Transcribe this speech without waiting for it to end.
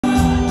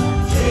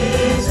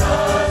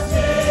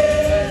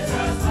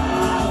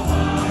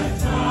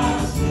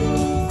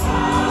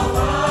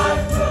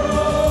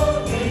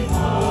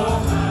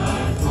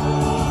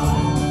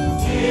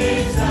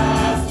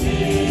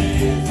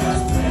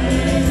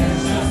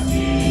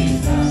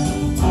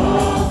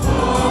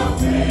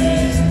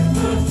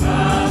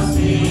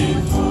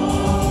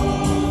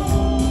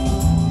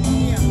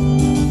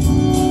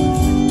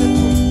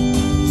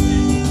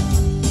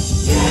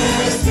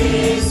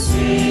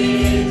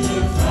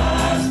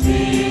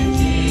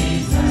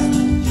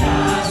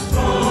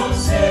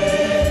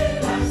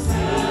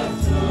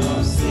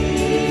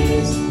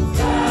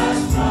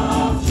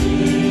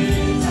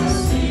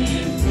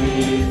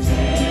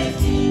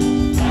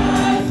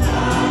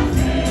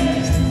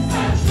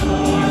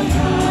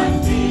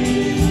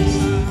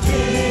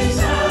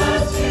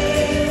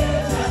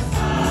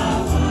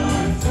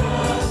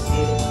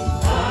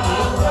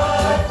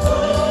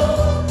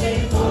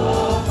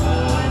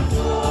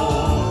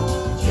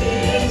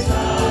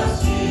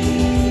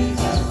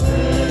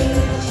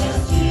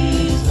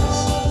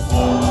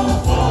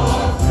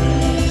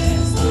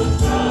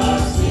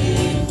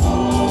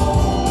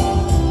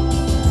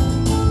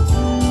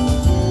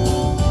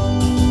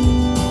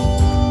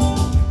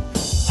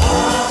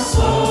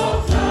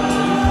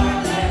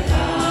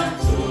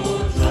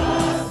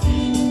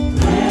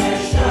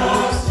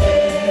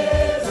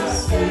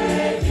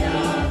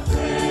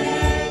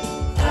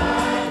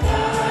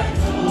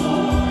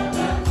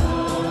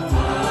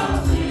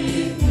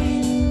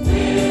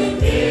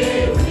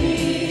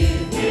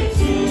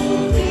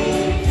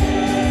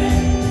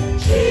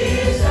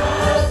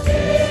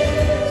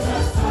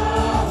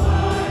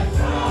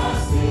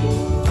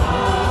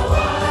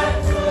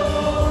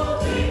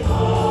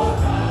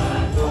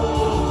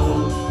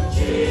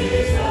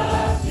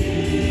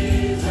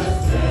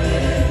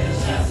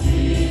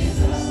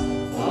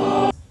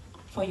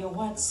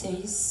word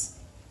says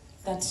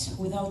that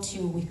without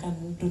you we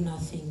can do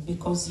nothing,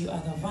 because you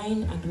are the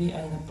vine and we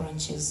are the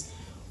branches.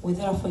 We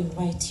therefore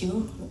invite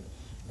you,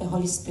 the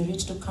Holy Spirit,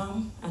 to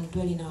come and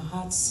dwell in our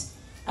hearts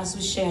as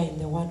we share in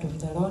the word of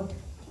the Lord,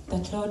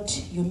 that, Lord,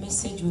 your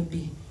message will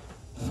be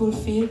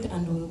fulfilled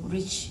and will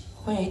reach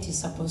where it is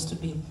supposed to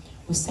be.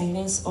 We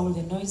silence all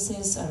the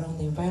noises around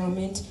the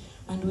environment,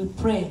 and we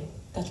pray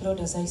that, Lord,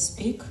 as I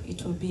speak,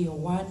 it will be your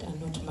word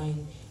and not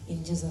mine.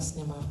 In Jesus'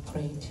 name I've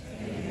prayed.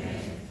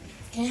 Amen.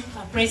 Okay,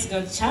 praise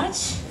God,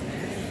 church.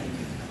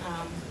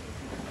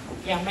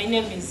 My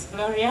name is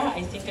Gloria.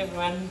 I think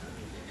everyone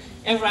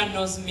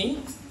knows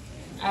me.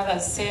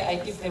 Others say I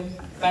give them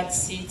bad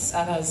seats.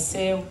 Others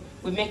say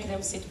we make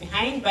them sit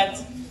behind.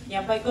 But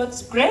by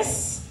God's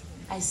grace,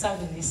 I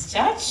serve in this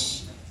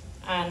church.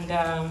 And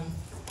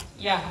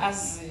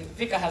as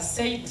Vika has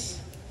said,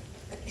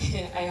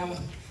 I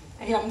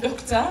am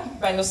doctor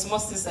by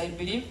osmosis, I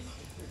believe.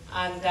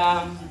 And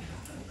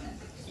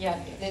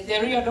the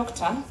real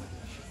doctor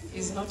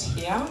is not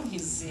here.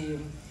 He's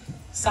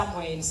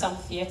somewhere in some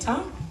theater.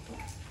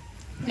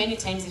 Many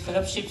times he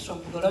fellowships from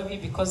Golobi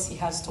because he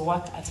has to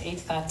work at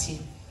 8:30.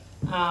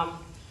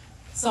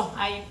 So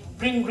I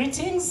bring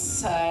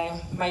greetings.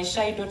 My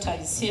shy daughter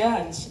is here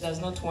and she does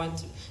not want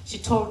to. She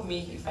told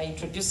me if I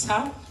introduce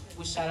her,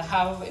 we shall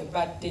have a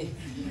bad day.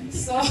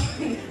 So,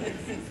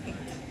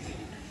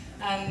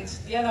 and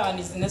the other one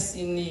is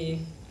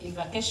in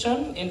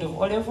vacation, end of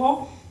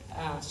O-level.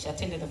 She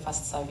attended the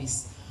first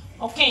service.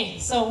 Okay,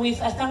 so I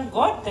thank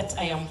God that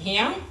I am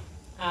here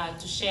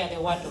to share the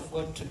word of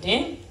God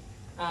today,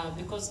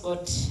 because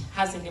God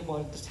has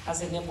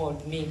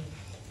enabled me.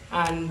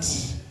 And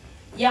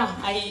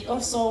I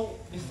also,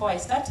 before I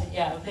start,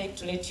 I would like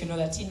to let you know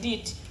that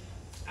indeed,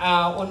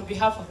 on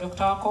behalf of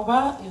Dr.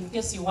 Wakoba, in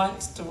case you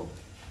want to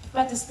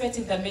participate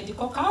in the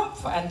medical camp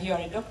and you are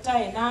a doctor,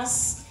 a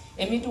nurse,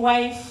 a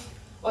midwife,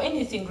 or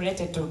anything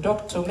related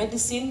to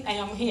medicine, I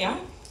am here.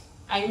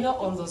 I know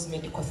all those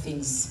medical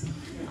things.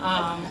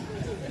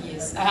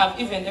 Yes, I have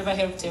even ever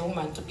helped a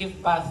woman to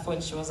give birth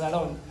when she was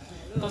alone.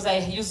 Because I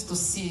used to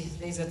see,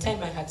 there's a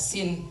time I had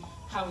seen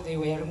how they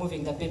were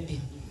removing the baby.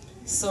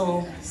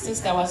 So, since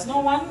there was no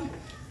one,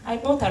 I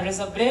bought a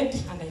razor blade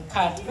and I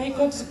cut. By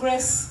God's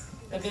grace,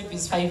 the baby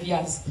is 5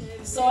 years.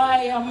 So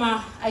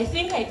I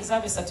think I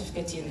deserve a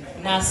certificate in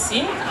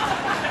nursing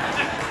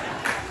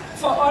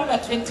for all the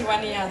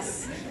 21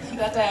 years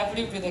that I have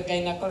lived with a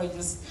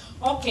gynecologist.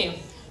 Okay,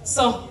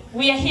 so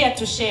we are here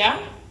to share.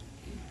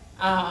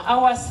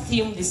 Our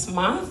theme this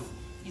month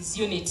is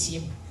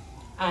unity.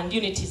 And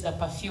unity is the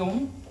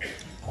perfume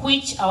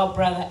which our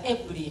brother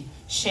Ebri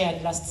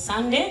shared last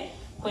Sunday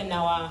when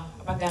our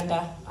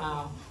Baganda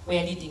were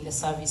leading the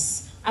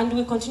service. And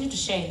we continue to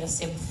share in the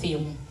same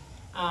theme.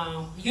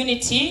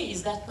 Unity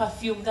is that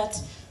perfume that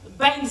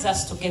binds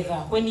us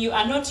together. When you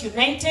are not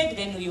united,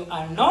 then you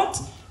are not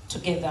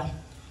together.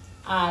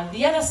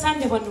 The other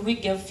Sunday when we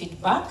gave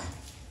feedback,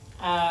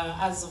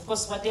 as of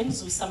course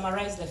wardens, we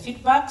summarized the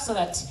feedback so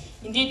that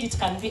indeed it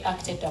can be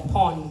acted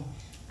upon.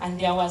 And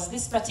there was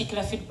this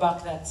particular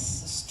feedback that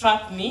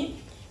struck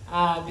me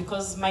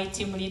because my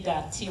team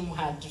leader, Tim,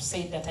 had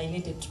said that I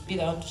needed to be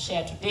the one to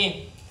share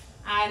today.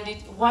 And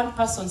one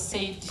person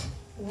said,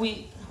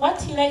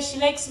 what she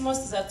likes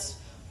most is that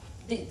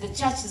the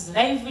church is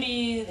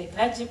lively, the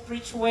clergy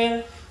preach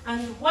well,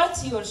 and what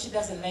he or she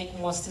doesn't like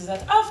most is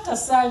that after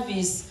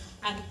service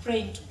and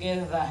praying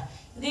together,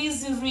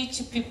 these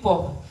rich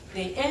people,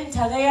 they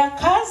enter their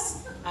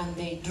cars and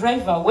they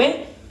drive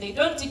away. They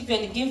don't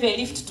even give a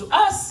lift to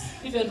us,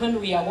 even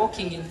when we are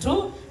walking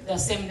into the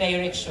same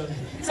direction.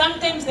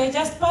 Sometimes they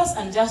just pass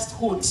and just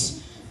hoot.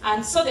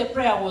 And so the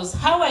prayer was,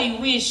 how I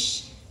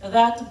wish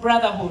that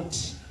brotherhood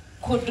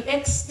could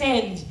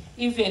extend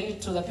even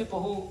to the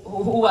people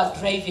who are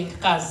driving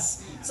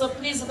cars. So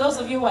please, those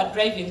of you who are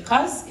driving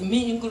cars,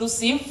 me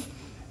inclusive,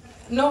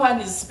 no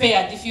one is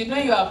spared. If you know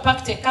you have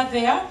parked a car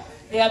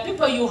there are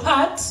people you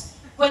hurt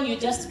when you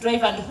just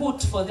drive and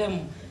hoot for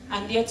them,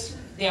 and yet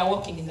they are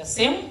walking in the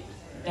same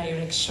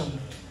direction.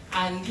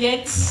 And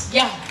yet,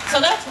 so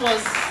that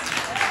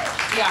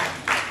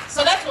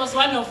was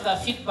one of the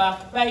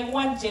feedback by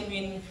one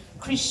genuine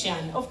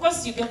Christian. Of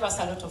course, you gave us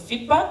a lot of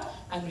feedback,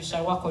 and we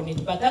shall work on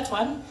it. But that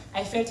one,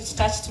 I felt it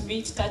touched me,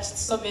 it touched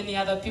so many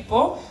other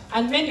people,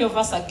 and many of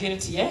us are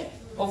guilty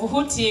of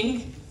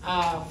hooting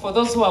for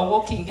those who are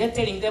walking,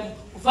 telling them,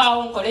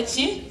 "Vao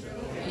kolechi,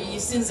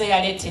 since they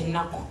are late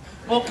nako."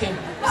 Okay,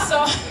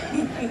 so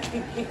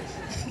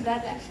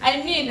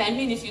I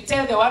mean, if you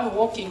tell the one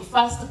walking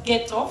first,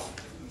 get off,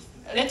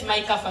 let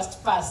my car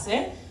first pass,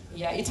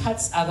 it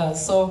hurts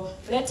others. So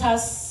let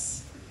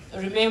us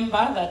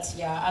remember that,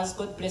 as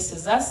God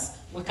blesses us,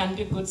 we can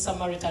be good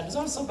Samaritans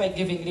also by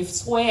giving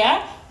lifts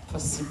where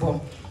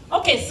possible.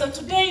 Okay, so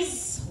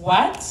today's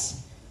word,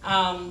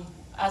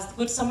 as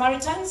good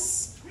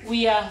Samaritans,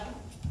 we are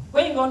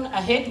going on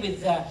ahead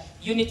with the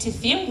unity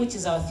theme, which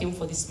is our theme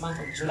for this month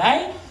of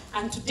July.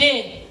 And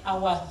today,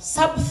 our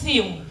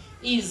sub-theme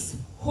is,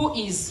 who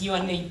is your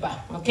neighbor?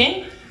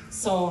 Okay?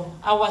 So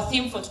our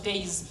theme for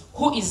today is,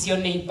 who is your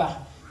neighbor?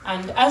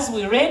 And as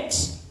we read,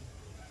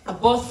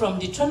 both from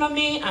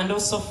Deuteronomy and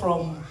also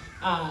from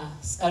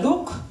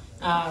Luke,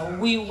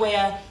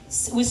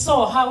 we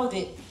saw how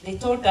they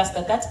told us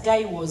that that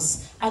guy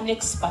was an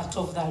expert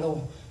of the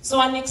law. So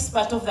an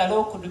expert of the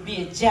law could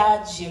be a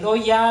judge, a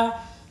lawyer,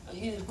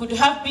 it could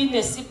have been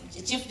a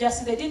chief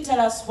justice. They didn't tell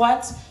us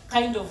what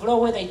kind of law,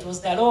 whether it was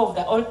the law of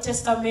the Old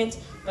Testament,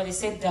 but they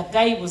said the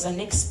guy was an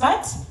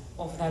expert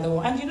of the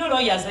law. And you know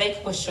lawyers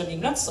like questioning,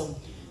 not so.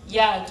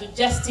 Yeah, to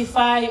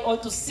justify or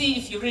to see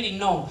if you really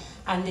know.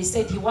 And they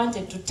said he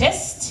wanted to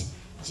test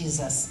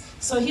Jesus.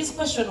 So his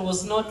question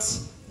was not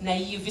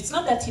naive. It's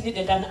not that he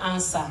needed an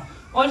answer.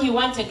 All he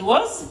wanted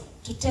was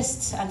to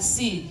test and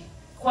see,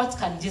 what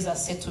can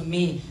Jesus say to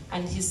me?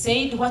 And he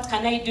said, what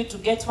can I do to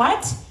get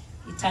what?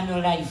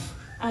 Eternal life.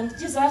 And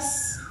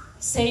Jesus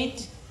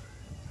said,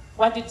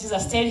 what did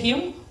Jesus tell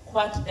him?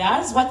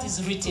 What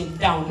is written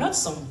down, not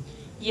some.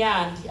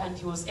 Yeah, and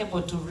he was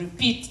able to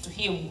repeat to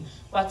him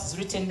what is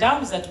written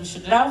down is that we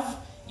should love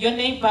your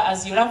neighbor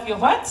as you love your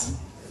what?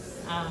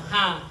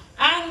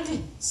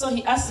 And so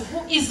he asked,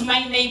 who is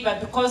my neighbor?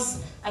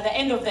 Because at the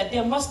end of the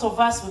day, most of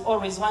us will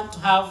always want to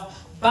have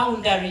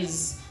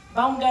boundaries.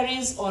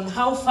 Boundaries on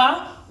how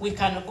far we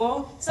can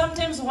go.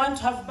 Sometimes we want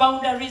to have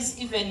boundaries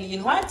even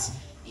in what?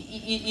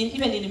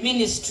 Even in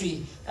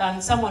ministry.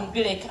 And someone will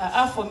be like,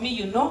 for me,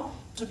 you know,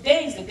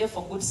 today is the day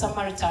for Good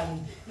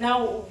Samaritan.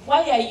 Now,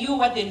 why are you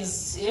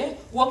wardens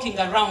walking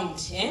around?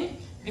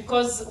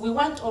 Because we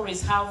want to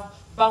always have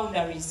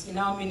boundaries in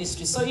our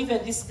ministry. So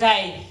even this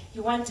guy, he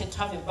wanted to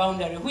have a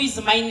boundary. Who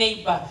is my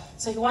neighbor?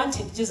 So he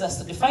wanted Jesus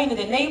to define the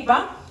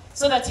neighbor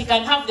so that he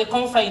can have the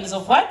confines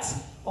of what?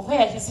 Of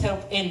where his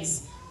help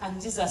ends. And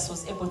Jesus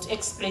was able to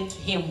explain to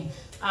him.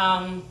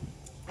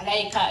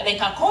 Like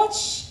a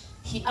coach,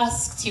 he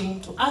asked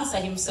him to answer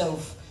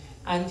himself.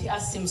 And he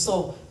asked him,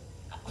 so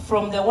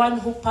from the one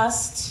who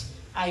passed,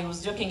 I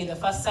was joking in the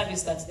first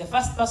service that the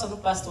first person who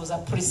passed was a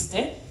priest.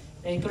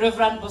 Like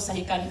Reverend Bosa,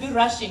 he can be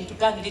rushing to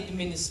go and lead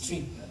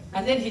ministry.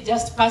 And then he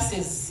just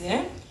passes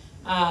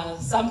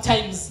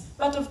sometimes.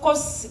 But of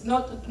course,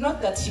 not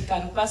that he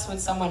can pass when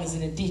someone is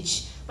in a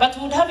ditch. But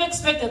we would have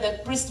expected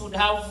that priest would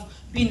have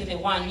been the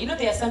one. You know,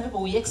 there are some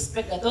people we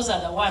expect that those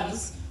are the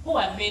ones who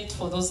are meant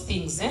for those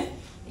things.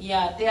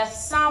 Yeah, there are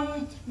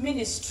some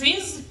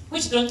ministries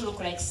which don't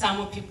look like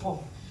some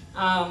people.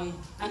 And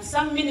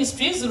some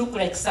ministries look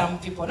like some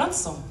people, not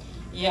some.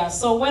 Yeah,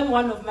 so when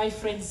one of my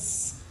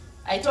friends,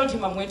 I told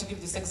him I'm going to give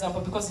this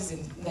example because he's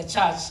in the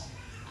church.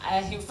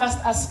 He first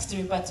asked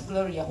me, but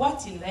Gloria,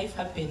 what in life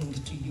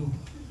happened to you?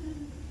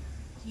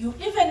 You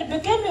even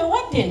became a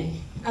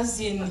warden. As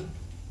in,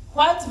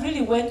 what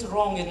really went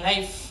wrong in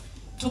life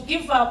to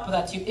give up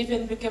that you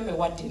even became a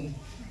warden?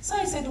 So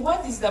I said,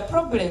 what is the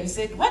problem? He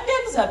said,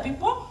 wardens are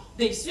people,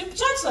 they sweep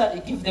church so that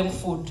they give them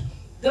food.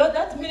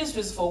 That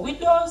ministry is for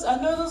widows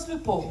and all those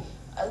people.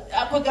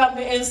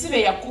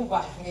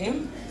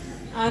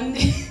 And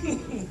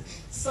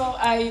so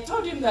I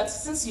told him that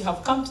since you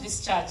have come to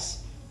this church,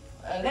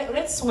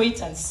 let's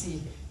wait and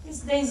see.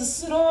 These days,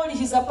 slowly,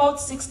 he's about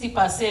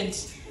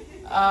 60%.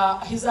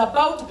 He's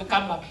about to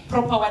become a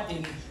proper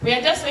warden. We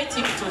are just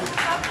waiting to.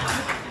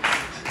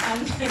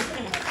 And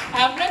I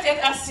have not yet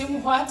asked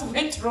him what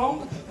went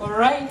wrong or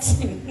right.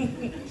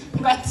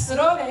 But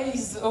slowly,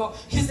 he's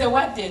a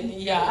warden,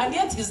 yeah, and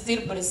yet he's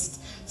still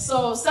blessed.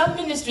 So some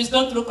ministries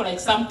don't look like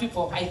some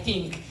people, I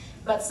think.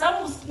 But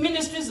some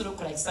ministries look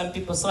like some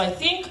people. So I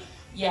think,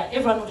 yeah,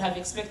 everyone would have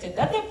expected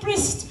that the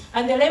priest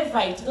and the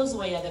Levite, those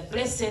were the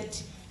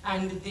blessed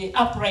and the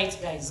upright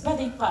guys, but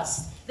they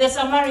passed. The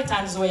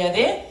Samaritans were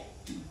there,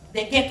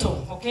 the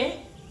ghetto,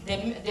 okay?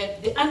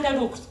 The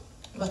underlooked.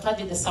 But what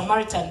did the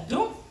Samaritan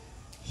do?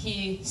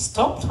 He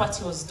stopped what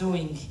he was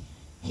doing.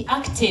 He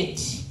acted.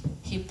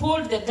 He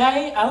pulled the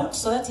guy out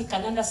so that he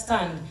can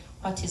understand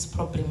what his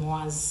problem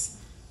was.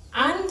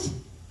 And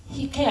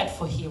he cared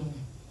for him.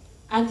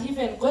 And he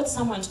even got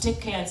someone to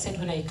take care and said,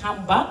 when I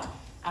come back,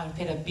 I'll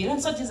pay the bill.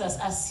 And so Jesus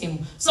asked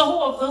him, so who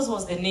of those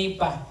was the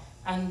neighbor?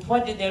 And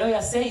what did the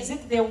lawyer say? Is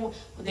it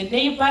the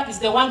neighbor is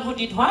the one who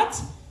did what?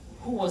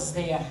 Who was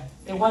there?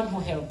 The one who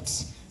helped.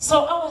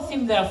 So our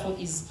theme, therefore,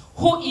 is,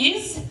 who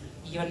is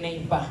your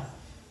neighbor?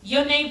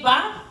 Your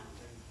neighbor,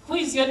 who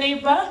is your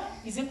neighbor?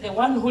 Is it the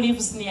one who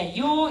lives near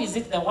you? Is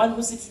it the one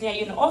who sits near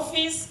you in the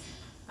office?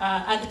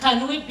 And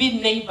can we be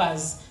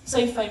neighbors? So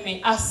if I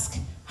may ask,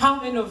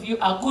 how many of you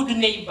are good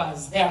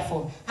neighbors,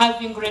 therefore,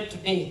 having read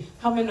today?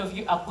 How many of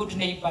you are good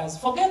neighbors?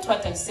 Forget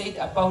what I said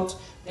about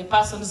the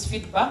person's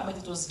feedback, but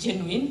it was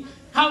genuine.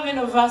 How many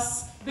of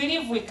us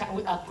believe we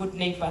are good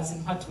neighbors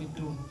in what we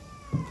do?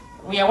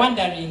 We are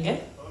wondering, eh?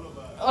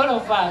 All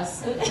of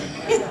us.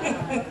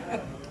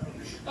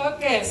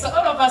 Okay, so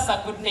all of us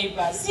are good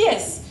neighbors.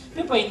 Yes,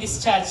 people in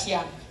this church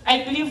here.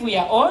 I believe we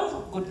are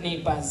all good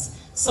neighbors.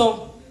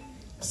 So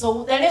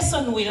the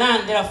lesson we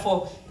learn,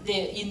 therefore,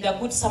 in the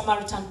Good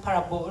Samaritan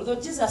parable, although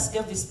Jesus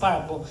gave this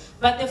parable,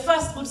 but the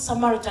first Good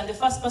Samaritan, the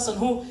first person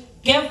who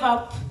gave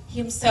up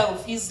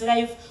himself, his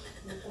life,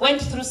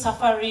 went through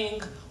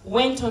suffering,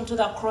 went onto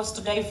the cross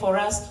to die for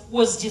us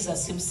was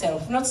Jesus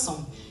himself, not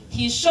some.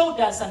 He showed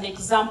us an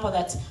example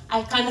that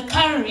I can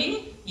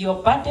carry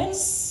your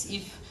burdens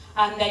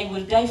and I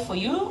will die for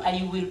you.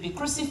 I will be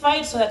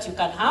crucified so that you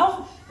can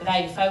have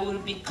life. I will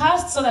be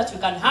cast so that you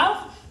can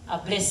have a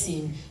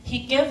blessing. He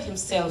gave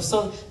himself.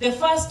 So the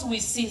first we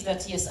see is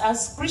that yes,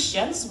 as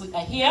Christians, we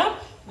are here,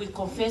 we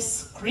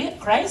confess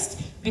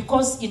Christ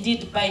because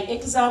indeed by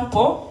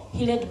example,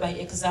 he led by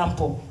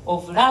example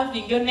of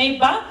loving your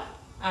neighbor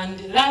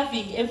and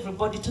loving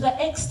everybody to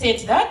the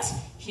extent that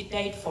he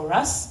died for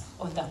us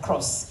on the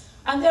cross.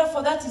 And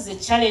therefore that is a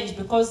challenge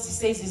because he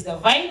says he's the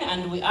vine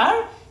and we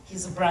are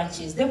his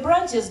branches. The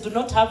branches do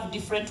not have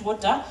different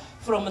water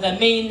from the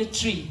main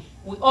tree.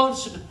 We all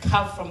should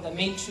have from the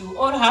main tree. We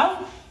all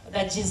have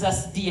the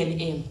Jesus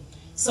DNA.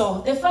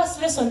 So the first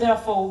lesson,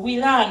 therefore,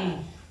 we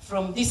learn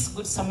from this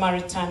Good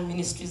Samaritan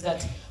ministry is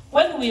that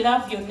when you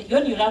love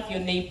your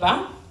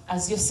neighbor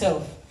as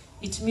yourself,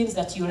 it means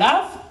that you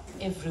love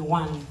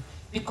everyone.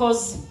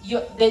 Because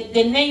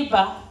the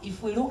neighbor,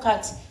 if we look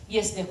at,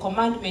 yes, the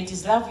commandment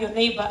is love your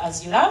neighbor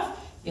as you love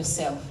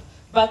yourself.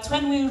 But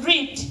when we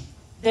read,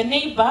 the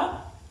neighbor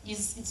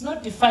it's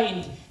not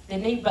defined. The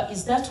neighbor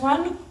is that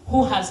one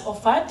who has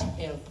offered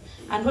help.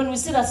 And when we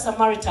see that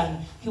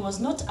Samaritan, he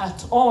was not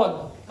at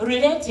all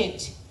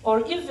related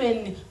or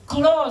even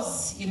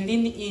close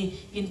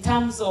in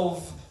terms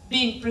of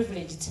being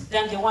privileged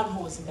than the one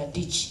who was in the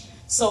ditch.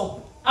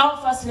 So our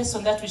first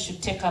lesson that we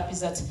should take up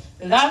is that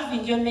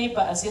loving your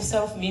neighbor as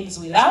yourself means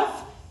we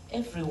love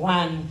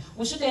everyone.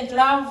 We shouldn't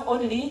love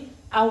only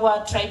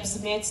our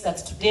tribesmates that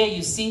today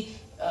you see,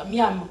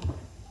 me, I'm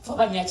for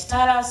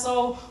Banyachitara,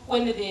 so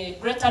when the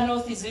Greater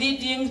North is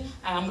leading,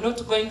 I'm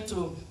not going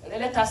to,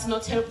 let us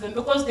not help them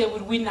because they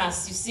will win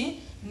us, you see?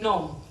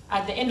 No.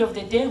 At the end of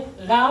the day,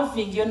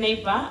 loving your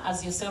neighbor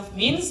as yourself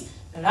means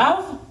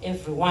love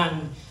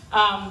everyone.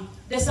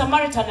 The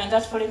Samaritan and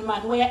that foreign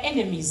man were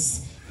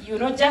enemies. You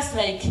know, just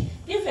like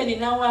even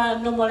in our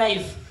normal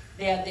life,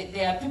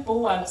 there are people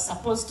who are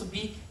supposed to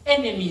be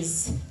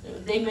enemies.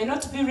 They may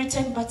not be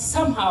written, but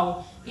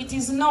somehow it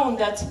is known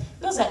that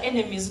those are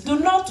enemies. Do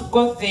not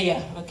go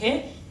there,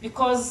 okay?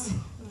 Because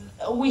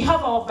we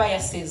have our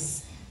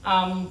biases.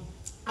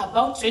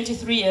 About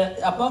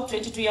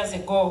 22 years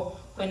ago,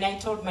 when I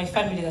told my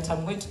family that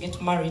I'm going to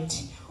get married,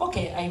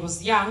 okay, I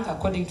was young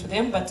according to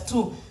them, but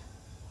too,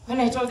 when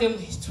I told them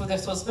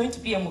that was going to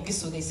be a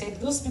Mugisu, they said,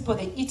 those people,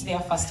 they eat their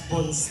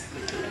firstborns.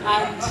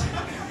 And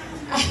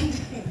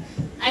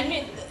I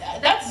mean,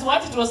 that's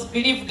what it was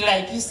believed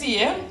like, you see,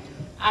 eh?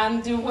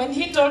 And when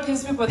he told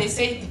his people, they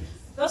said,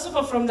 those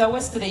people from the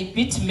West, they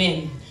beat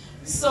men.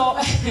 So,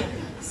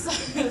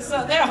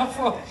 so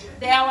therefore,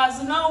 there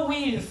was no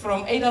will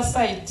from either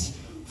side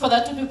for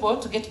the two people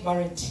to get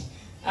married.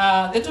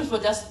 The two people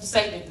just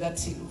decided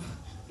that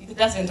it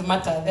doesn't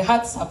matter. The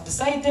hearts have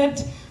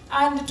decided.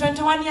 And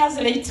 21 years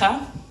later,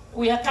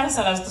 we are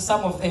counselors to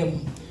some of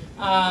them.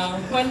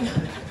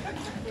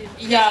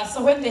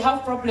 So when they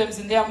have problems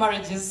in their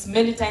marriages,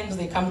 many times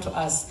they come to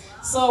us.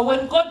 So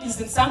when God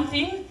is in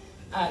something,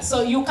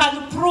 so you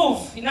can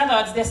prove, in other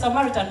words, the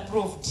Samaritan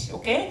proved,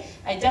 okay?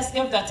 I just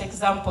gave that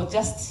example,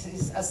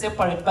 just as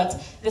separate,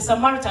 but the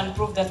Samaritan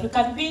proved that we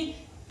can be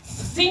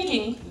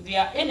thinking we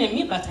are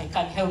enemy, but I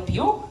can help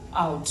you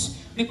out.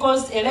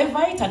 Because a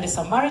Levite and a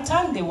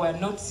Samaritan, they were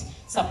not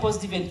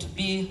supposed even to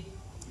be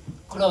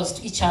close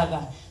to each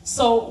other.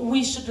 So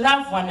we should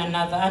love one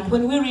another. And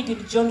when we read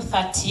in John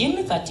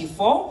 13,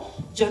 34,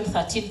 John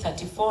 13,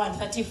 34 and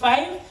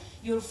 35,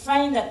 you'll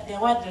find that the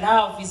word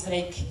love is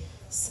like,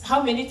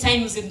 how many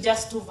times in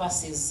just 2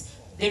 verses?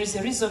 There is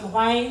a reason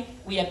why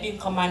we are being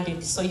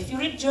commanded. So if you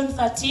read John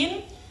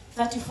 13,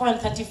 34 and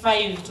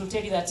 35, it will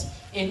tell you that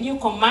a new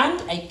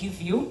command I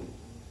give you,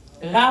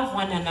 love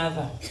one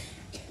another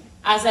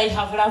as I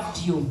have loved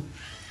you.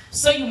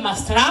 So you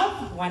must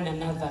love one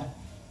another.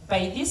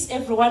 By this,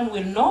 everyone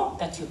will know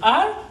that you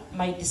are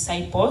my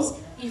disciples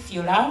if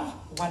you love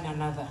one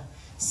another.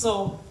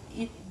 So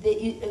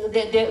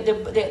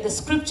the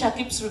scripture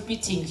keeps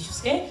repeating,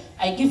 okay?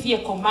 I give you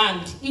a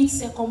command.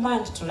 It's a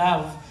command to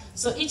love.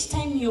 So each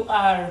time you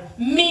are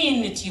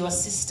mean to your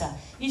sister,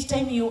 each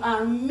time you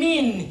are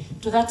mean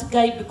to that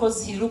guy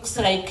because he looks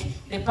like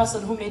the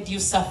person who made you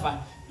suffer,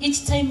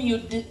 each time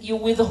you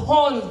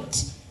withhold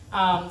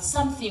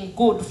something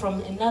good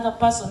from another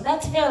person,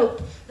 that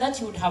help that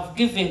you would have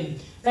given,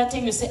 that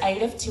time you say, I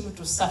left him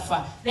to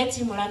suffer, let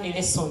him learn a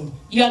lesson.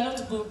 You are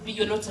not good,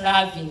 you're not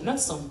loving, not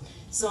so.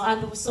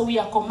 So we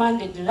are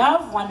commanded,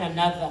 love one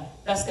another.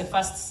 That's the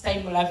first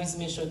time love is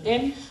mentioned.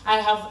 Then,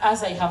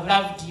 as I have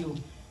loved you.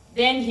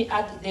 Then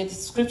the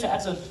scripture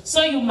adds on,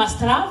 so you must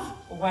love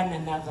one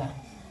another.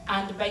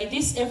 And by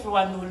this,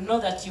 everyone will know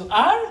that you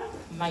are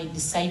my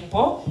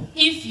disciple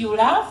if you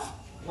love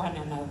one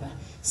another.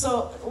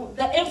 So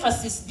the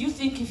emphasis, do you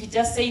think if you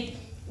just said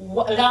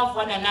love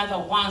one another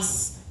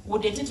once,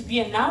 wouldn't it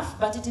be enough?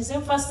 But it is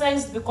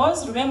emphasized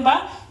because,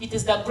 remember, it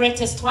is the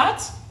greatest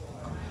what?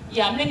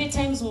 Yeah, many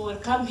times we will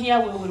come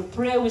here, we will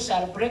pray, we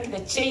shall break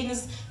the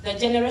chains, the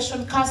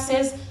generation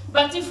curses,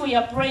 But if we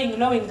are praying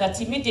knowing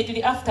that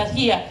immediately after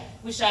here,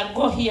 we shall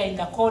go here in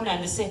the corner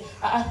and say,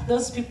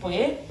 those people,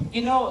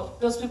 you know,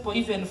 those people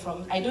even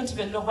from, I don't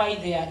even know why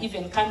they are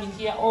even coming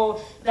here,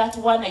 or that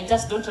one, I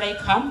just don't like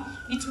him.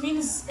 It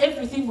means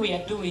everything we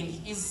are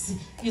doing is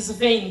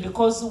vain,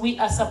 because we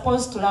are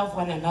supposed to love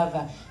one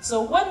another.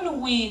 So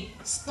when we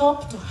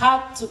stop to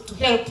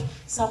help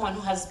someone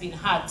who has been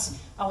hurt,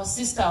 our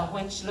sister,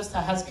 when she lost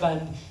her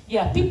husband,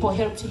 yeah, people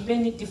helped in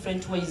many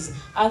different ways.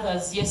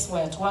 Others, yes, were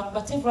at work,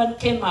 but everyone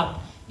came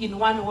up in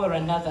one way or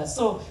another.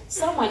 So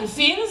someone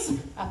feels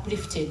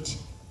uplifted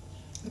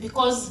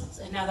because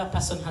another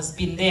person has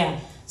been there.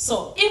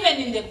 So even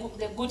in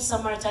the Good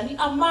Samaritan,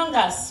 among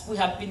us, we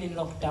have been in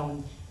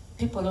lockdown.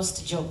 People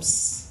lost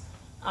jobs.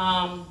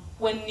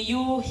 When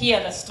you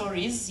hear the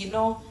stories, you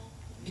know,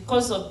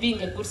 because of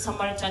being a Good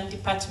Samaritan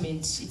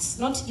department, it's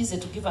not easy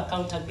to give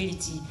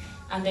accountability.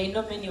 And I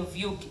know many of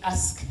you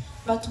ask,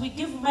 but we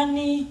give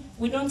money,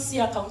 we don't see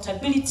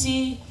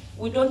accountability.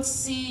 We don't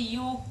see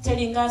you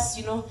telling us,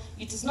 you know,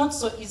 it is not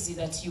so easy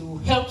that you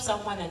help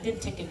someone and then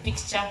take a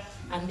picture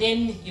and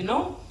then, you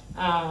know,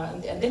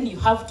 and then you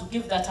have to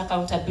give that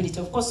accountability.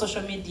 Of course,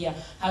 social media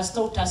has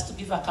taught us to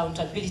give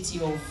accountability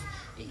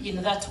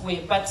in that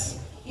way, but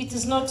it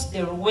is not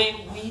the way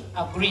we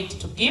agreed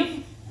to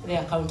give the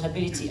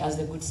accountability as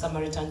the Good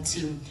Samaritan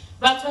team.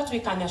 But what we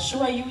can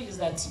assure you is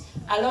that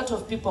a lot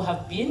of people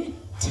have been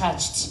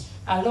touched.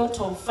 A lot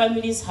of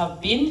families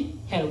have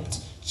been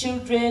helped.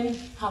 Children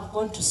have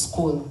gone to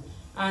school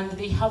and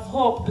they have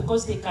hope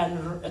because they can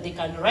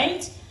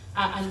write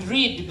and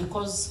read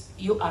because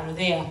you are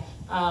there.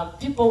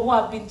 People who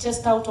have been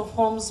chased out of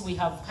homes, we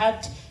have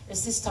had a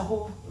sister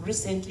who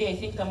recently, I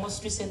think the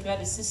most recent, we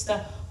had a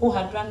sister who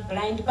had run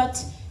blind,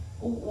 but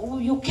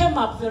you came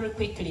up very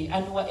quickly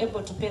and were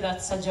able to pay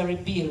that surgery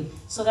bill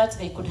so that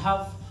they could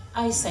have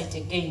eyesight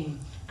again.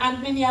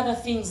 And many other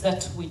things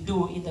that we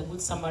do in the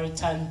Good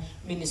Samaritan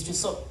ministry.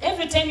 So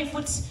every time you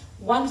put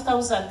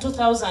 1,000,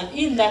 2,000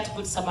 in that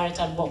Good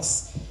Samaritan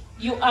box,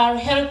 you are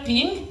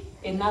helping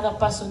another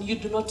person you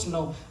do not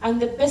know. And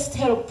the best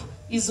help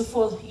is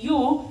for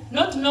you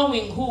not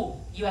knowing who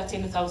your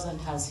 10,000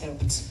 has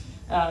helped.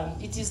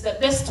 It is the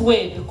best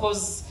way,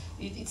 because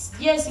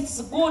yes,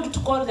 it's good to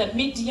call the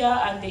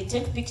media and they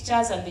take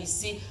pictures and they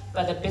see,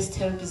 but the best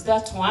help is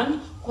that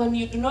one when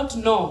you do not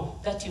know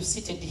that you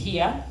seated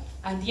here,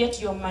 and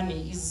yet your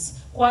money is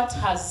what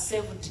has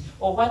saved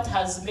or what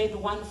has made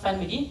one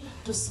family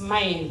to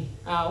smile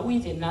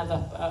with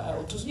another,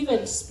 to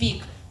even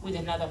speak with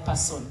another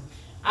person.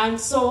 And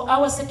so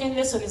our second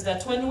lesson is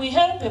that when we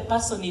help a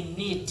person in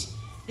need,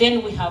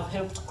 then we have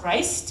helped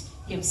Christ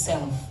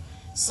himself.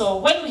 So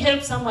when we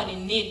help someone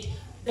in need,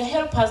 the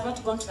help has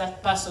not gone to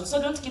that person. So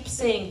don't keep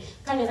saying,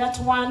 Kale, that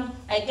one,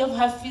 I gave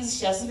her fees,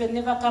 she has even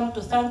never come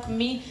to thank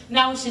me.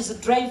 Now she's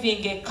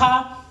driving a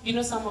car. You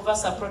know, some of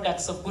us are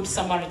products of Good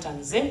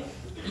Samaritans, eh?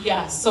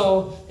 Yeah,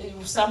 so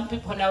some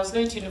people, when I was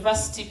going to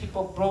university,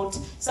 people brought,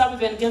 some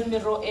even gave me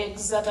raw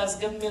eggs, others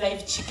gave me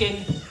live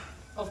chicken.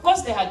 Of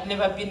course, there had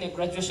never been a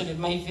graduation in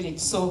my village,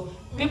 so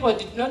people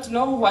did not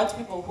know what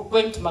people who were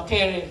going to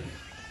Makere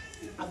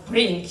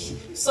bring.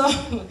 So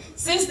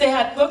since they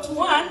had got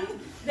one,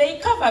 they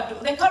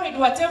carried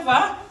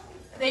whatever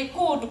they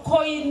could,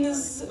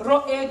 coins, raw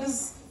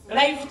eggs,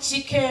 live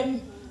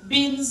chicken,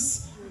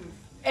 beans.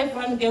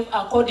 Everyone gave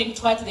according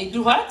to what they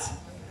do what,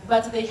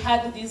 but they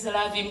had these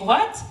loving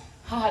what?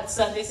 Hearts.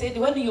 And they said,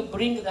 when you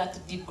bring that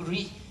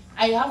degree,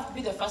 I have to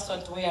be the first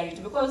one to wear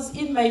it, because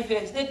in my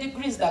village, the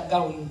degree is the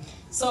gown.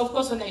 So of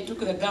course, when I took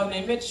the gown,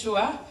 I made sure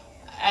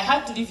I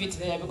had to leave it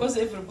there, because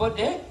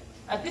everybody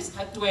at least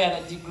had to wear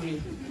a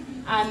degree.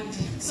 And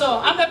so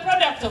I'm a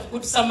product of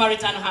Good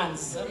Samaritan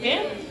hands,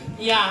 okay?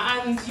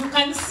 Yeah, and you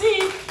can see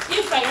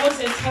if I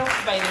wasn't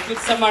helped by the Good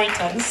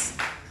Samaritans,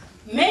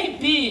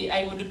 maybe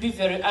I would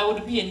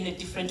be in a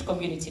different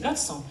community, not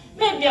so.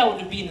 Maybe I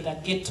would be in the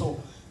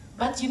ghetto.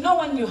 But you know,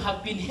 when you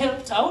have been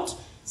helped out,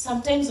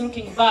 sometimes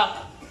looking back,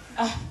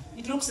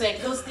 it looks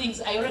like those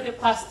things, I already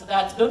passed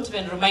that, don't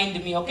even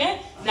remind me,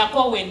 okay?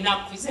 Nako we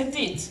naku, isn't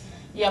it?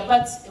 Yeah,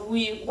 but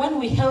when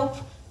we help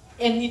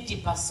a needy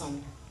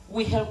person,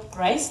 we help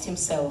Christ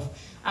himself.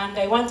 And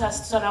I want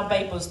us to turn our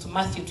Bibles to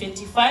Matthew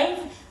 25.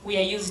 We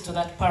are used to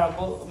that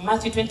parable.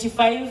 Matthew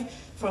 25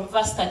 from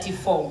verse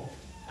 34.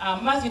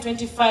 Matthew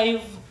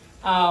 25,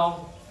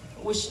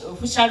 we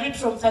shall read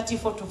from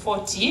 34 to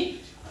 40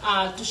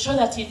 to show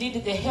that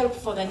indeed the help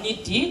for the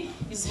needy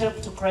is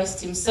help to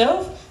Christ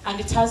himself, and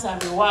it has a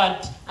reward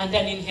and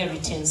an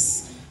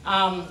inheritance.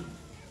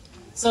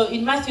 So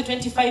in Matthew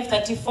 25,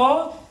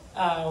 34,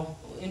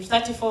 in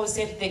 34 we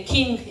said, the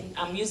king,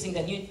 I'm using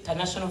the New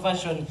International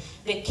Version,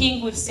 the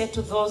king will say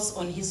to those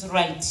on his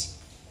right,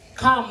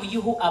 come,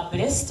 you who are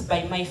blessed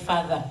by my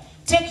Father,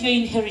 take your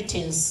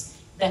inheritance,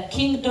 the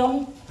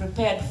kingdom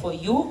prepared for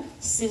you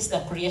since the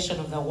creation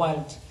of the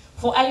world.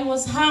 For I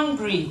was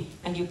hungry,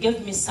 and you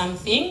gave me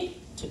something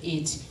to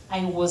eat.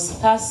 I was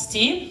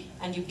thirsty,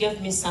 and you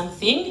gave me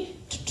something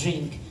to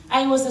drink.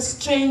 I was a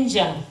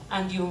stranger,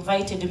 and you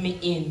invited me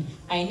in.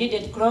 I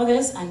needed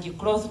clothes, and you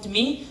clothed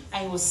me.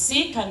 I was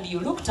sick, and you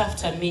looked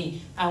after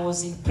me. I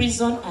was in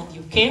prison, and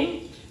you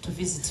came to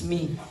visit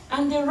me.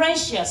 And the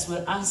righteous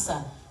will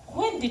answer,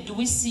 when did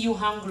we see you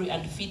hungry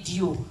and feed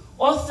you,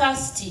 or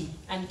thirsty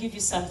and give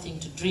you something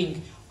to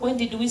drink? When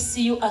did we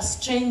see you a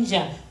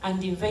stranger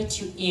and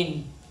invite you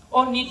in,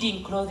 or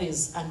needing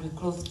clothes and we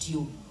clothed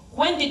you?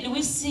 When did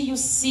we see you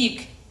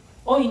sick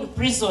or in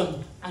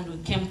prison and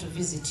we came to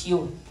visit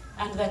you?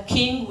 And the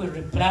king will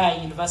reply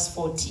in verse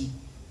 40,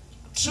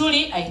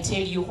 truly I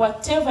tell you,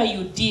 whatever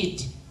you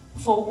did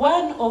for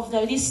one of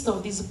the least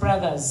of these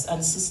brothers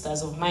and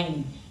sisters of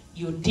mine,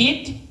 you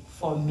did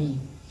for me.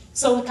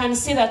 So we can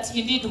see that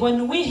indeed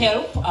when we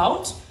help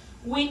out,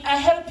 we are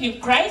helping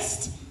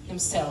Christ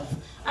himself.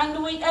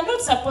 And we are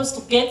not supposed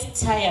to get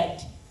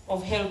tired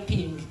of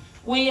helping.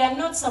 We are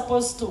not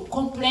supposed to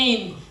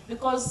complain,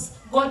 because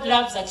God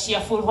loves a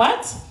cheerful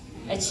what?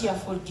 A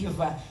cheerful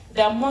giver.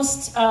 The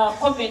most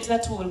comment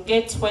that we will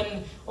get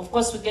when, of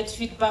course, we get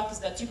feedback is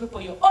that you people,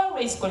 you're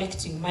always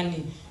collecting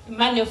money.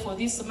 Money for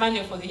this,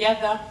 money for the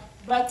other.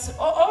 But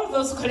all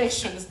those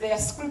collections, they are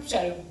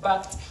scripturally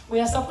backed. We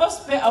are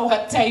supposed to pay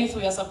our tithe.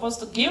 We are supposed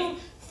to give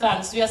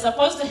thanks. We are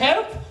supposed to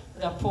help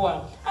the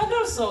poor. And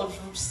also,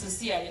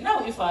 sincerely,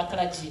 now if our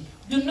clergy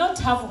do not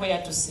have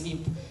where to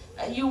sleep,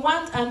 you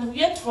want, and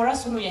yet for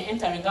us when we are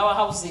entering our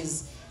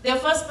houses, the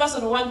first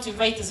person we want to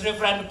invite is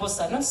Reverend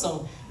Bossa, not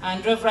so.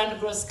 And Reverend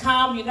Gross,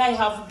 come, you know, I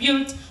have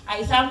built,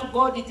 I thank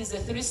God, it is a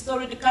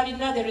 3-storied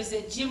calendar, there is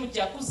a gym,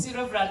 jacuzzi,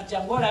 Reverend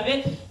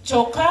Jangorabe,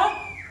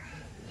 Choka.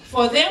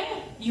 For them,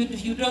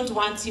 you don't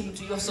want him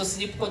to also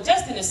sleep, because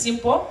just in a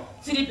simple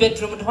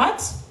 3-bedroom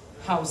what?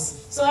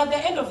 House. So at the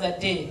end of the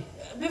day,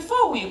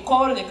 before we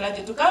call the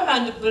clergy to come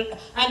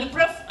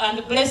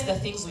and bless the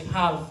things we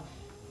have,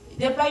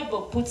 the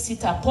Bible puts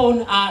it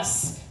upon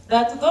us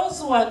that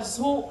those ones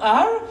who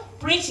are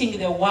preaching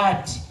the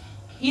word,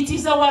 it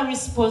is our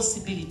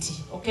responsibility,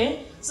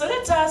 okay? So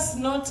let us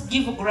not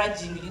give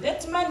grudgingly.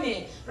 That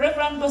money,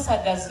 Reverend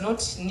Bossa does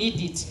not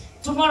need it.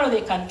 Tomorrow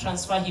they can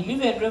transfer him,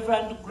 even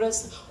Reverend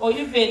Grace or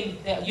even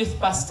the youth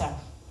pastor.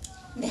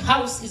 The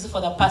house is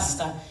for the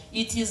pastor.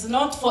 It is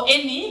not for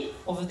any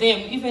of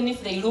them, even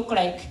if they look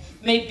like,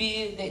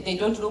 maybe they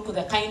don't look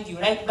the kind you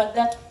like, but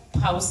that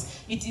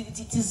house, it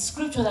is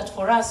scripture that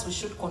for us we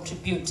should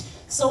contribute.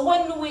 So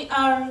when we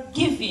are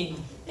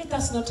giving, let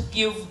us not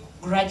give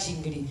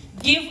grudgingly.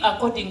 Give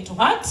according to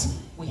what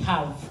we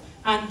have.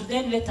 And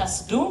then let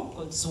us do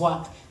God's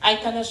work. I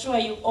can assure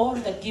you all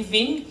the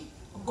giving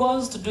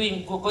goes to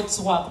doing God's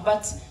work.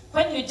 But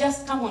when you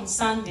just come on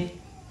Sunday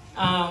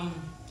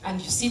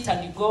and you sit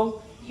and you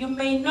go, you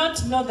may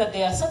not know that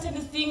there are certain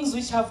things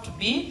which have to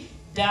be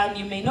done.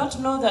 You may not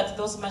know that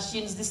those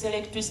machines, this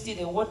electricity,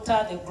 the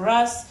water, the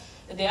grass,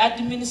 the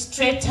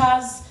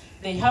administrators,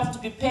 they have to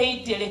be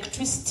paid. The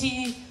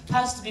electricity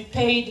has to be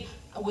paid.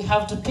 We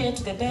have to pay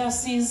to the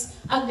diocese,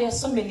 and there are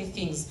so many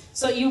things.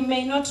 So you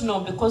may not know,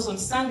 because on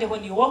Sunday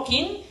when you walk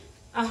in,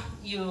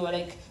 you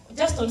like,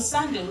 just on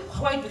Sunday,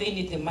 why do they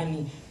need the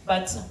money?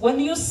 But when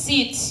you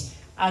sit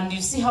and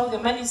you see how the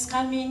money is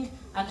coming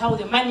and how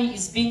the money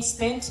is being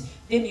spent,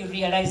 then you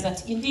realize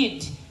that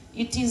indeed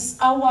it is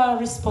our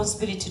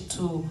responsibility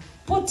to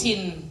put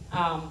in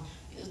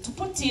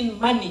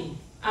money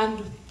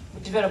and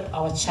develop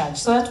our church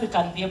so that we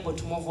can be able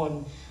to move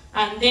on.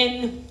 And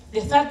then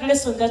the third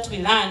lesson that we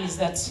learn is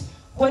that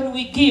when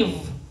we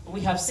give,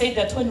 we have said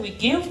that when we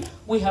give,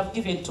 we have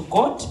given to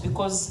God,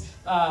 because,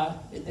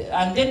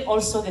 and then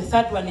also the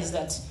third one is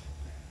that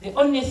the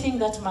only thing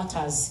that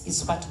matters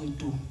is what we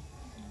do,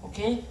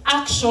 okay?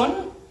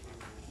 Action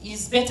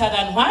is better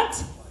than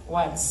what?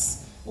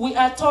 Words. We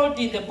are told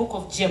in the book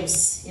of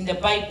James, in the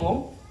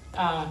Bible,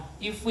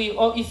 if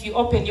you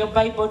open your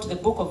Bible to the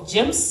book of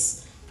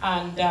James,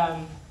 and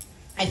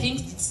I think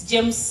it's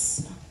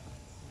James,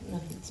 no,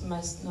 it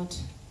must not.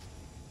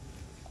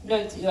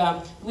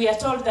 No, we are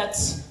told that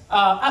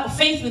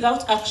faith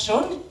without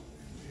action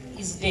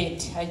is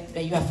dead.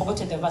 You have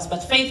forgotten the verse,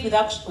 but faith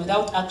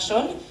without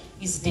action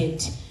is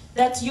dead.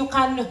 That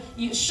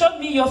you show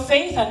me your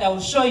faith and I will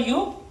show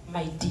you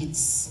my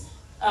deeds.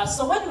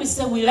 So when we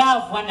say we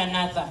love one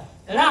another,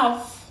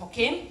 love,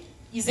 okay,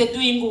 is a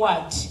doing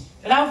word.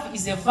 Love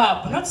is a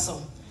verb, not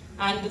so.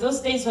 And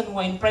those days when we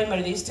were in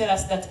primary, they used to tell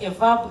us that a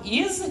verb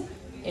is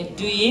a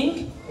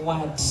doing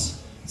word.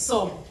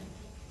 So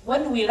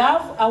when we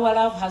love, our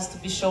love has to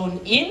be shown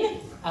in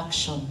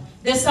action.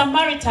 The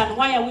Samaritan,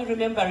 why are we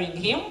remembering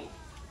him?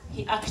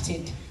 He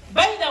acted.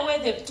 By the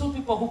way, the two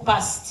people who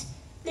passed,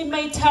 they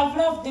might have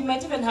loved, they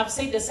might even have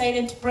said the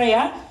silent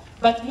prayer,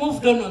 but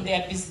moved on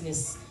their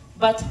business.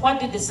 But what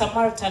did the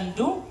Samaritan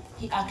do?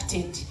 He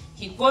acted.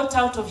 He got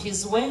out of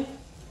his way.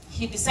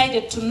 He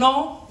decided to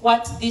know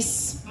what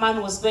this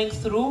man was going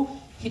through.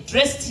 He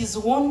dressed his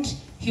wound.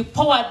 He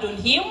poured on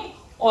him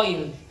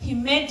oil. He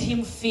made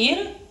him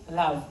feel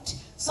loved.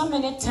 So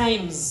many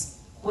times,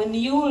 when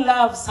you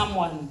love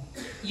someone,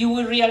 you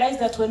will realize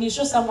that when you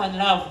show someone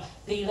love,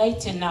 they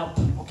lighten up,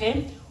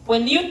 okay?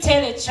 When you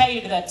tell a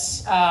child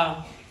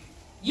that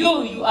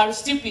You are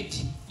stupid.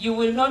 You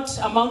will not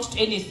amount to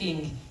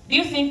anything. Do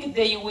you think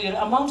they will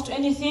amount to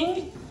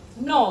anything?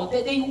 No,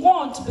 they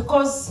won't,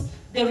 because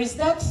there is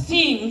that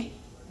thing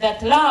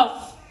that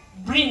love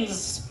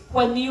brings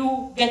when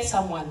you get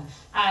someone.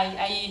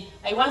 I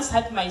once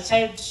had my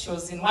child. She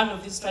was in one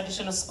of these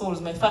traditional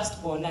schools, my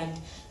firstborn, and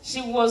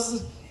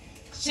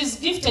she's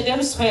gifted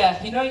elsewhere.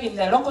 You know, in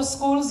the local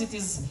schools, it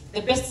is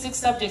the best 6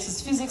 subjects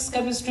is physics,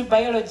 chemistry,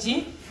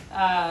 biology,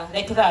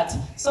 like that.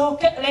 So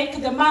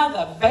like the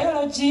mother,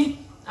 biology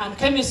and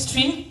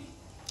chemistry,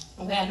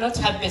 they are not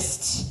her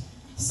best.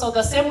 So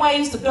the same way I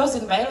used to doze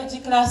in biology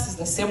class is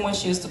the same way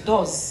she used to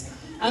doze.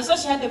 And so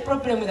she had a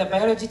problem with the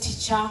biology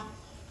teacher.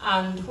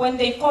 And when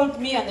they called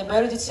me and the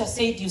biology teacher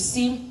said, you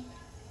see,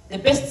 the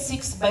best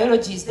 6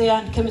 biology is there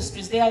and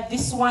chemistry is there.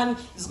 This one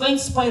is going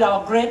to spoil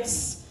our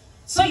grades.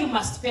 So you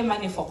must pay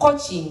money for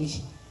coaching.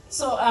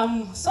 So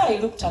I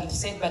looked and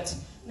said, but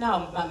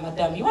now,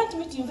 madam, you want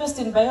me to invest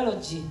in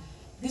biology?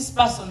 This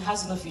person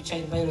has no future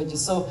in biology.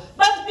 So,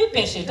 but be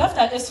patient.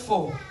 After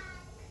S4,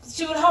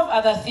 she will have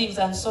other things.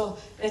 And so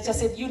they just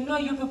said, you know,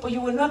 you people,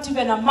 you will not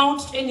even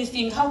amount to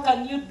anything. How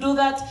can you do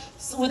that?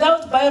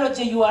 Without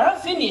biology, you are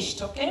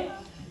finished, okay?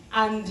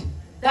 And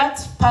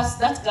that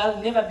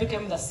girl never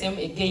became the same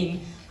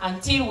again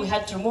until we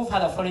had to remove her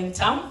the following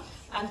term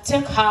and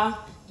take her,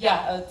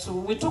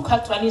 we took her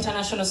to an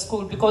international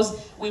school,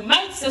 because we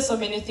might say so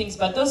many things,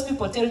 but those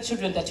people tell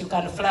children that you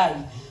can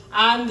fly,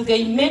 and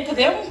they make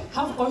them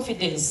have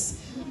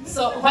confidence.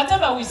 So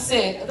whatever we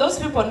say, those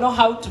people know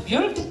how to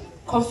build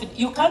confidence.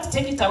 You can't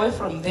take it away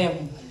from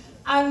them.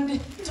 And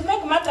to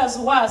make matters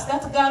worse,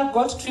 that girl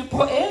got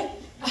AAA,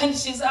 and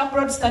she's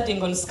abroad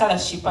studying on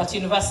scholarship at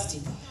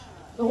university.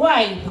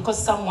 Why?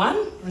 Because someone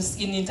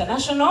in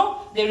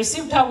international, they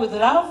received her with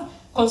love,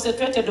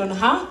 concentrated on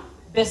her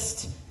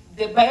best.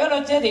 The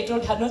biology, they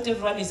told her not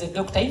everyone is a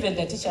doctor. Even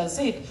the teacher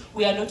said,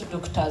 we are not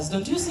doctors.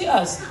 Don't you see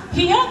us?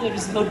 Here, there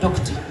is no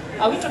doctor.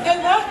 Are we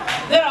together?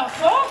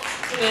 Therefore,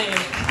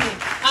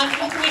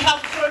 and we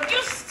have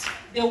produced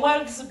the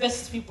world's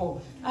best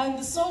people.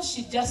 And so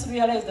she just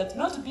realized that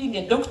not being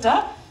a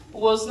doctor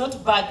was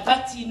not bad.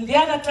 But in the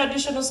other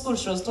traditional school,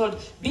 she was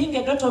told, being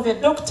a daughter of a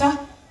doctor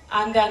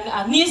and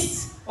a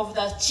niece of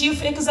the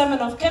chief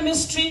examiner of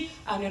chemistry,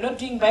 and you're not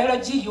doing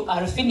biology, you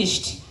are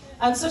finished.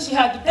 And so she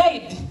had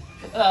died.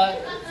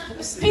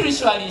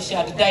 Spiritually, she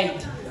had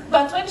died.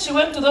 But when she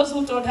went to those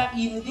who told her,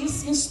 in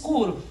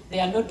school, they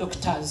are not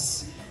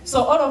doctors.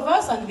 So all of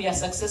us, and we are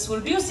successful.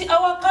 Do you see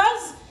our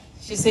cars?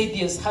 She said,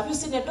 yes. Have you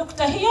seen a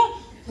doctor here?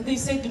 They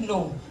said,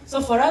 no.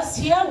 So for us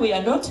here, we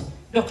are not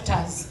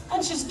doctors.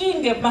 And she's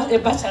doing a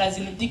bachelor's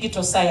in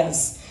digital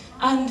science.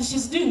 And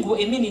she's doing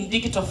in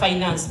digital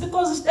finance,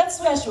 because that's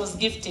where she was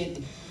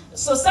gifted.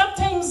 So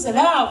sometimes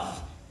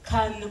love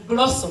can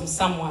blossom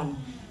someone.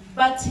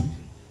 But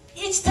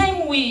each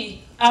time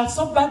we are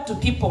so bad to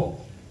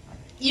people,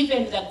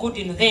 even the good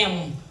in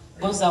them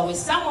goes away.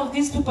 Some of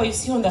these people you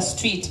see on the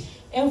street,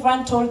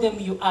 everyone told them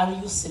you are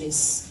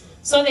useless.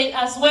 So they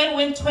as well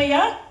went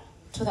where?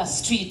 To the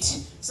street.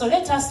 So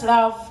let us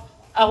love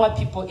our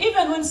people.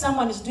 Even when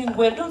someone is doing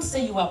well, don't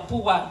say you are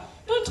poor.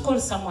 Don't call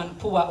someone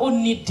poor or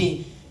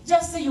needy.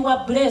 Just say you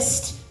are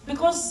blessed,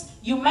 because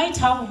you might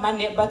have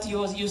money, but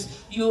you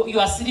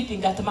are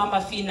sleeping at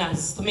Mama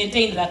Finance to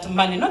maintain that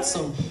money. Not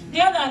so. The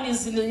other one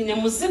is in a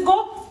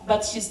muzigo,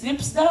 but she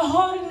sleeps the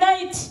whole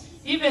night.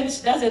 Even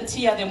she doesn't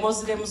hear the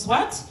Muslims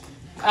what?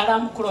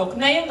 Alarm clock.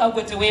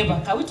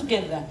 Are we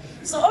together?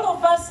 So all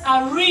of us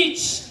are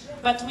rich,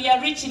 but we are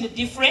rich in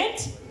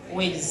different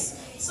ways.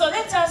 So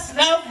let us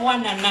love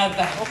one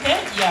another,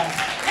 okay? Yeah.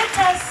 Let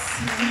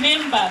us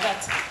remember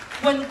that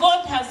when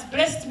God has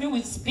blessed me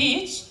with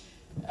speech,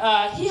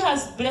 he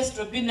has blessed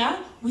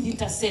Robina with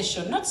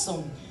intercession, not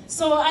so.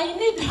 So I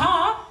need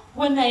her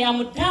when I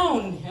am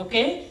down,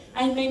 okay?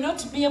 I may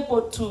not be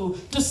able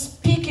to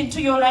speak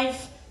into your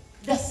life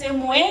the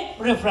same way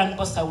Reverend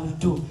Bossa will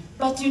do.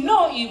 But you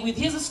know, with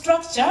his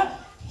structure,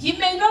 he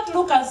may not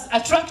look as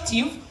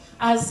attractive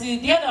as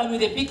the other one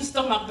with a big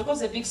stomach,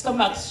 because a big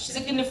stomach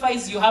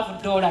signifies you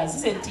have dollars,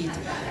 isn't it?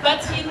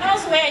 But he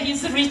knows where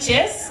his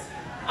riches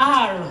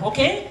are,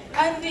 okay?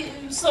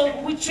 And so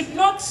we should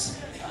not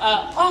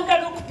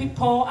underlook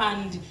people,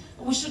 and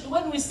we should,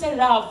 when we say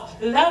love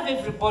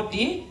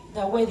everybody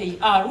the way they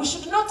are. We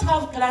should not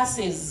have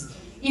classes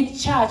in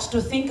church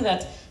to think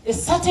that a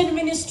certain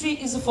ministry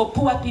is for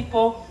poor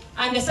people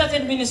and a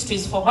certain ministry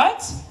is for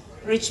what?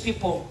 Rich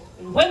people.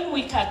 When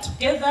we come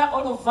together,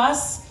 all of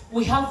us,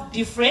 we have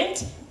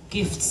different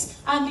gifts.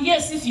 And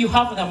yes, if you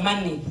have the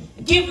money,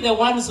 give the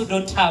ones who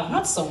don't have,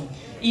 not some.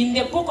 In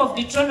the book of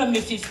Deuteronomy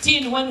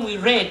 15, when we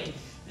read,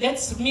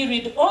 let me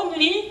read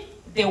only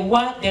the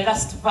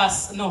last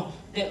verse, no,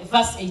 the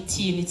verse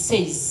 18. It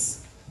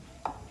says,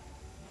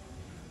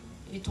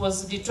 it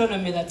was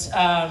Deuteronomy that,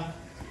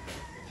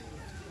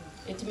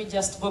 let me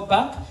just go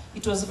back.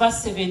 It was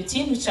verse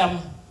 17, which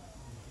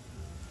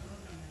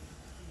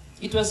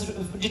it was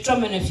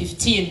Deuteronomy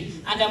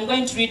 15, and I'm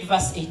going to read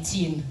verse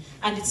 18.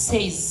 And it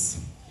says,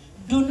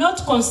 do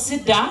not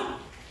consider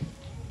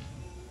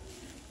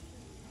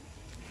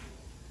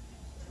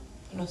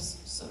No,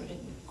 sorry, let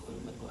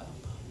me go up.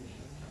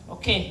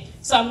 Okay,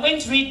 so I'm going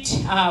to read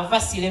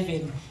verse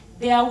 11.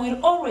 There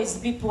will always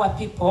be poor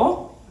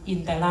people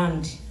in the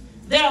land.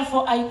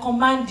 Therefore, I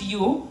command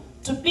you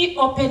to be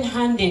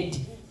open-handed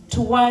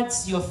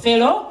towards your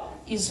fellow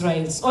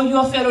Israelites, or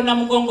your fellow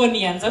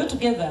Namgongonians, are we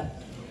together?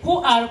 Who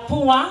are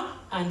poor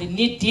and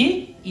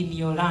needy in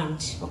your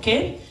land,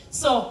 okay?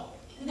 So,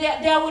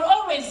 there will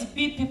always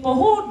be people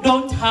who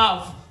don't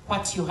have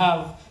what you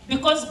have,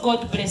 because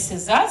God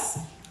blesses us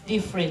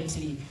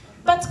differently.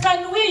 But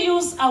can we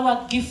use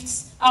our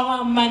gifts,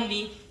 our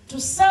money, to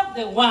serve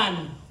the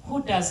one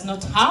who does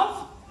not have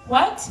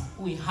what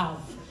we have?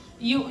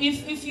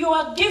 If you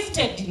are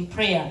gifted in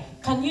prayer,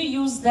 can you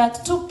use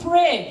that to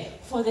pray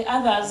for the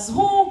others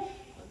who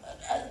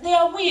they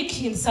are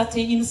weak in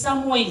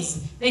some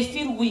ways? They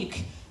feel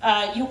weak.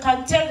 You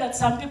can tell that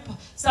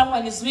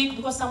someone is weak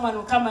because someone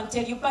will come and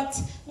tell you, but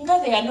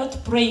they are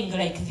not praying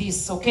like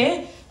this,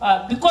 okay?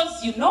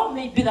 Because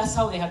maybe that's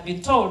how they have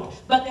been told.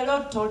 But the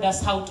Lord told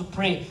us how to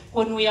pray.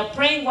 When we are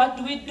praying, what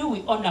do?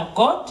 We honor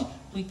God,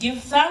 we give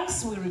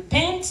thanks, we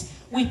repent,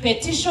 we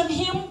petition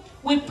Him,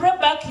 we pray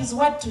back His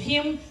word to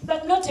Him.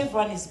 But not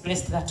everyone is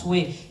blessed that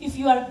way. If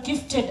you are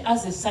gifted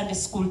as a Sunday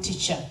school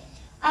teacher,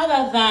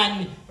 other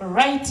than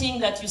writing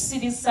that you see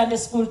these Sunday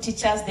school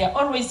teachers, they are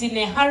always in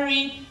a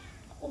hurry.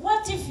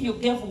 What if you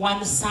gave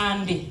one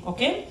Sunday,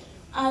 okay,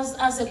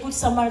 as a good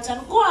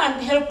Samaritan? Go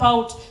and help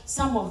out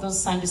some of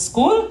those Sunday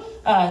school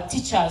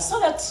teachers so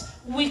that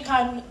we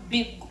can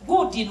be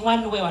good in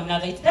one way or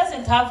another. It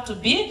doesn't have to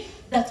be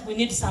that we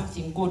need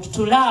something good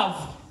to love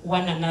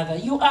one another.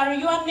 You are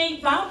your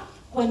neighbor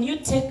when you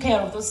take care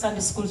of those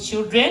Sunday school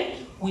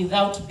children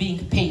without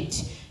being paid.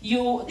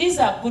 These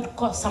are good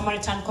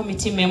Samaritan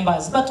committee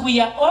members, but we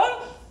are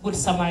all good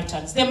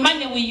Samaritans. The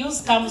money we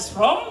use comes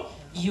from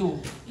you.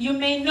 You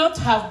may not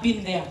have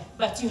been there,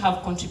 but you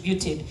have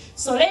contributed.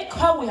 So like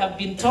how we have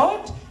been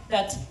told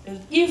that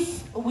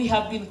if we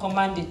have been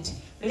commanded,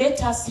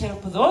 let us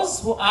help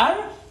those who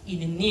are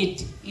in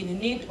need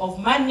of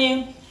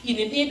money, in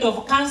need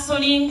of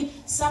counseling.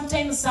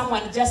 Sometimes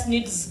someone just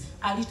needs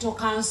a little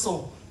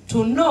counsel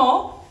to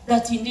know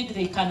that indeed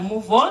they can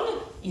move on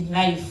in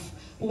life.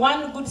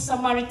 One good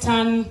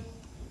Samaritan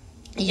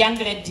young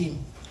lady,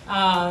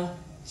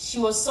 she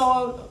was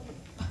so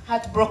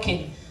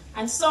heartbroken.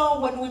 And so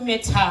when we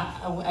met her,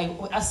 I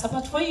asked her,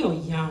 but for you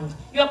young,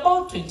 you're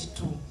about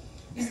 22.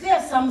 Is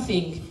there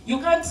something? You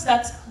can't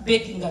start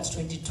begging at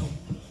 22.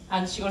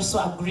 And she also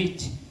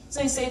agreed.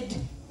 So he said,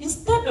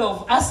 instead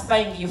of us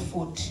buying you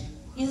food,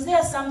 is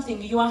there something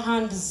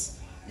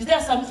is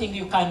there something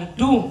you can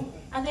do?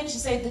 And then she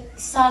said,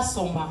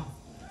 Sasoma.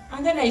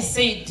 And then I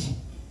said,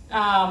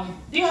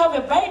 do you have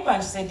a Bible?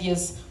 And she said,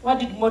 yes. What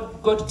did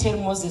God tell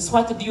Moses?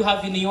 What do you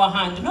have in your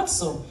hand? Not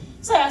so.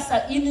 So I asked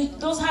her, in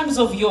those hands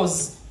of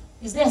yours,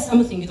 is there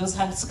something those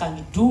hands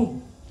can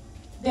do?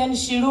 Then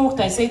she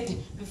looked, I said,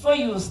 before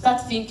you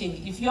start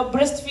thinking, if you're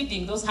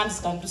breastfeeding, those hands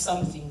can do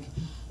something.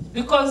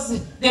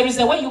 Because there is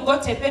a way you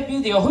got a baby,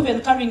 you're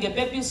even carrying a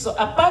baby, so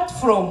apart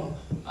from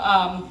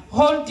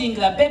holding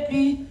the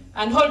baby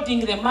and holding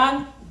the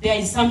man, there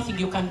is something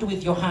you can do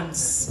with your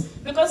hands.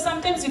 Because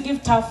sometimes you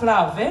give tough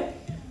love, eh?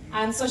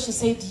 And so she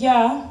said,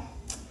 yeah,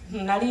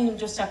 then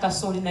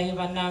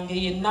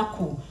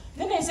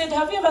I said,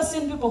 have you ever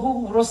seen people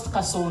who roast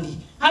kasoli?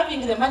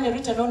 Having the money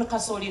written on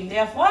kasoli in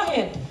their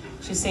forehead?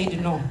 She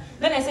said, no.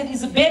 Then I said,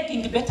 is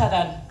begging better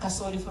than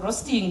kasoli for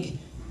roasting?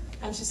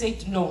 And she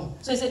said, no.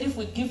 So I said, if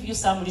we give you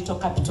some little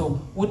capital,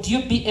 would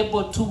you be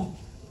able to?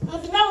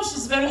 And now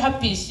she's very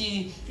happy.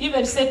 She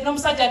even said, no,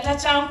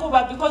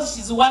 because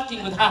she's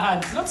working with her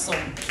hands. Not so.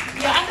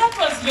 Yeah, and that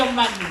was your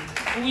money.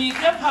 We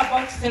gave her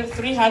about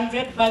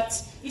 300,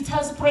 but it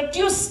has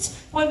produced.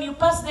 When you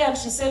pass there and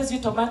she sells you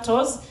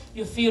tomatoes,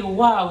 you feel,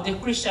 wow, the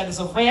Christians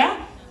of where?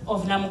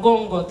 Of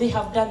Namgongo, they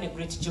have done a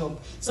great job.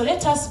 So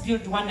let us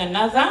build one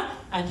another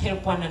and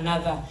help one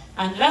another.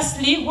 And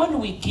lastly, when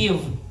we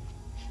give,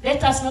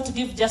 let us not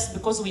give just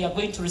because we are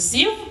going to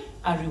receive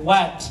a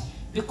reward.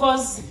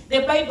 Because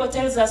the Bible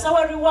tells us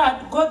our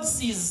reward, God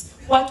sees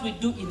what we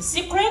do in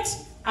secret,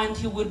 and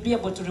He will be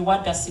able to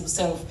reward us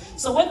Himself.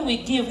 So when we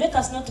give, let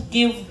us not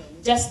give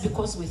just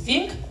because we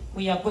think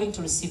we are going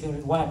to receive a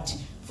reward.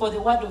 For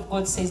the word of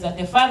God says that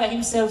the Father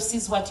Himself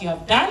sees what you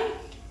have done,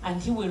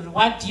 and He will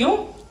reward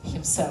you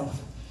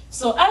Himself.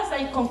 So as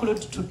I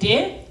conclude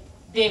today,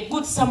 the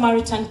Good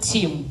Samaritan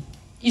team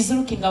is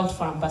looking out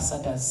for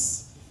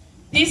ambassadors.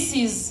 This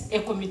is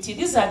a committee.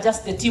 These are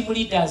just the team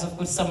leaders of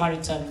Good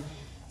Samaritan.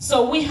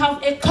 So we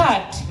have a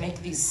card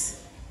like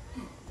this.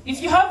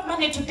 If you have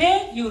money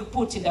today, you will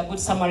put in the Good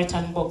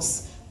Samaritan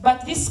box.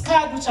 But this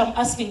card, which I'm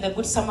asking the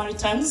Good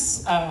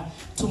Samaritans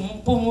to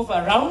move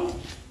around,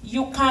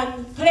 you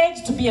can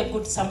pledge to be a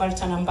Good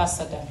Samaritan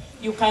ambassador.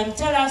 You can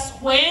tell us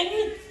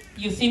when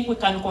you think we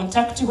can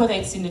contact you, whether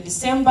it's in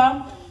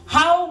December.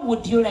 How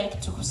would you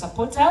like to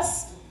support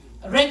us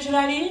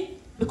regularly?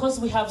 Because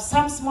we have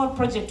some small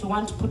project we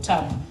want to put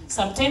up.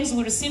 Sometimes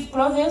we receive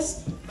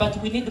clothes, but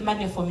we need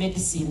money for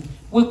medicine.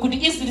 We could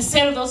easily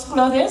sell those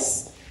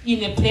clothes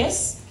in a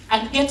place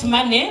and get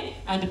money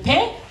and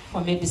pay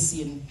for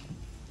medicine.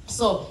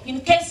 So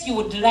in case you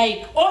would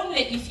like,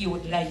 only if you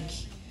would like,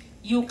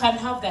 you can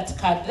have that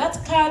card.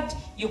 That card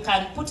you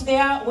can put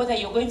there whether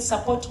you're going to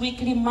support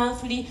weekly,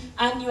 monthly,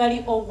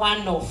 annually, or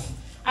one-off.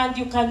 And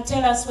you can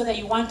tell us whether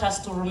you want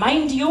us to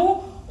remind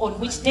you on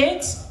which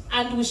date,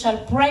 and we shall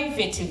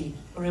privately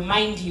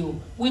remind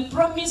you. We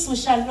promise we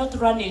shall not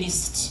run a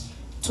list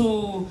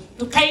to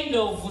kind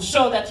of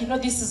show that, you know,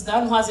 this is the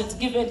one who hasn't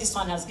given, this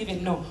one has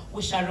given. No,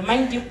 we shall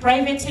remind you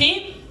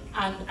privately,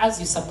 and as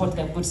you support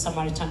the Good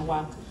Samaritan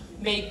work.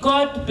 May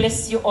God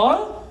bless you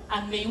all,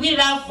 and may we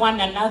love one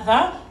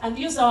another and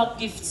use our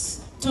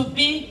gifts to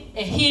be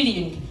a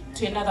healing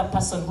to another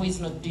person who is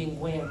not doing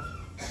well.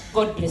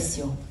 God bless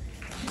you.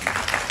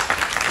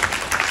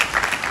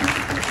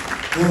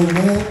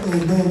 Amen,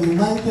 amen. You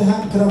might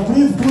have, can I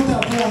please put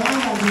up your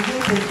hand and you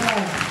get the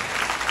card.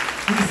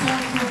 We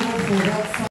thank you